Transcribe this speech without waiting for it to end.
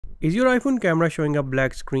Is your iPhone camera showing a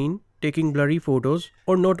black screen, taking blurry photos,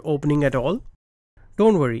 or not opening at all?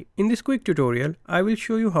 Don't worry, in this quick tutorial, I will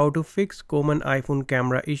show you how to fix common iPhone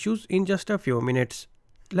camera issues in just a few minutes.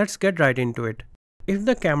 Let's get right into it. If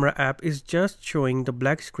the camera app is just showing the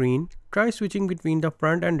black screen, try switching between the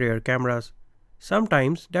front and rear cameras.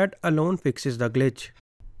 Sometimes that alone fixes the glitch.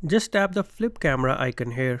 Just tap the flip camera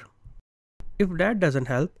icon here. If that doesn't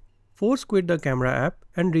help, force quit the camera app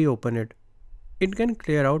and reopen it. It can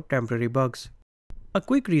clear out temporary bugs. A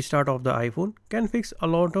quick restart of the iPhone can fix a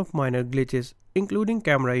lot of minor glitches, including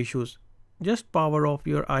camera issues. Just power off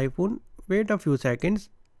your iPhone, wait a few seconds,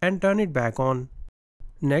 and turn it back on.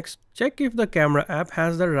 Next, check if the camera app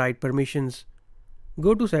has the right permissions.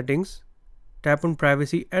 Go to Settings, tap on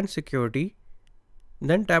Privacy and Security,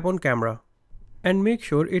 then tap on Camera. And make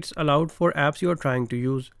sure it's allowed for apps you are trying to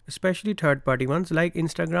use, especially third-party ones like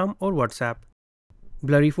Instagram or WhatsApp.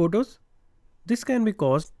 Blurry photos? This can be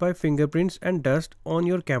caused by fingerprints and dust on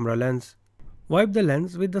your camera lens. Wipe the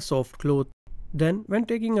lens with a soft cloth. Then, when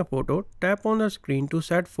taking a photo, tap on the screen to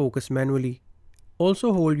set focus manually.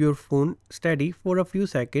 Also hold your phone steady for a few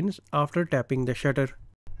seconds after tapping the shutter.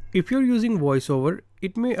 If you're using VoiceOver,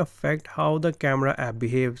 it may affect how the camera app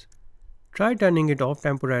behaves. Try turning it off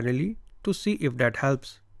temporarily to see if that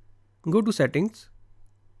helps. Go to Settings,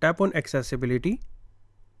 tap on Accessibility,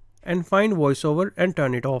 and find VoiceOver and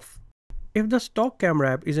turn it off. If the stock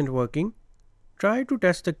camera app isn't working, try to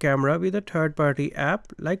test the camera with a third-party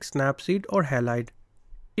app like Snapseed or Halide.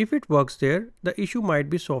 If it works there, the issue might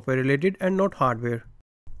be software related and not hardware.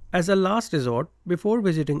 As a last resort, before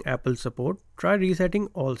visiting Apple support, try resetting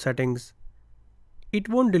all settings. It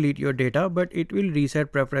won't delete your data, but it will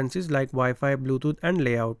reset preferences like Wi-Fi, Bluetooth, and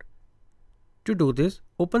layout. To do this,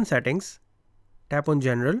 open Settings, tap on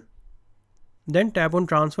General, then tap on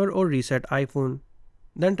Transfer or Reset iPhone.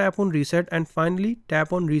 Then tap on Reset and finally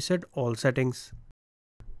tap on Reset all settings.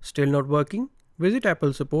 Still not working? Visit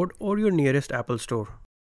Apple support or your nearest Apple store.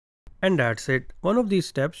 And that's it. One of these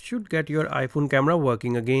steps should get your iPhone camera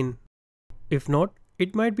working again. If not,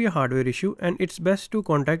 it might be a hardware issue and it's best to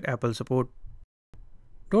contact Apple support.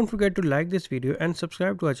 Don't forget to like this video and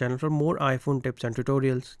subscribe to our channel for more iPhone tips and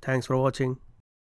tutorials. Thanks for watching.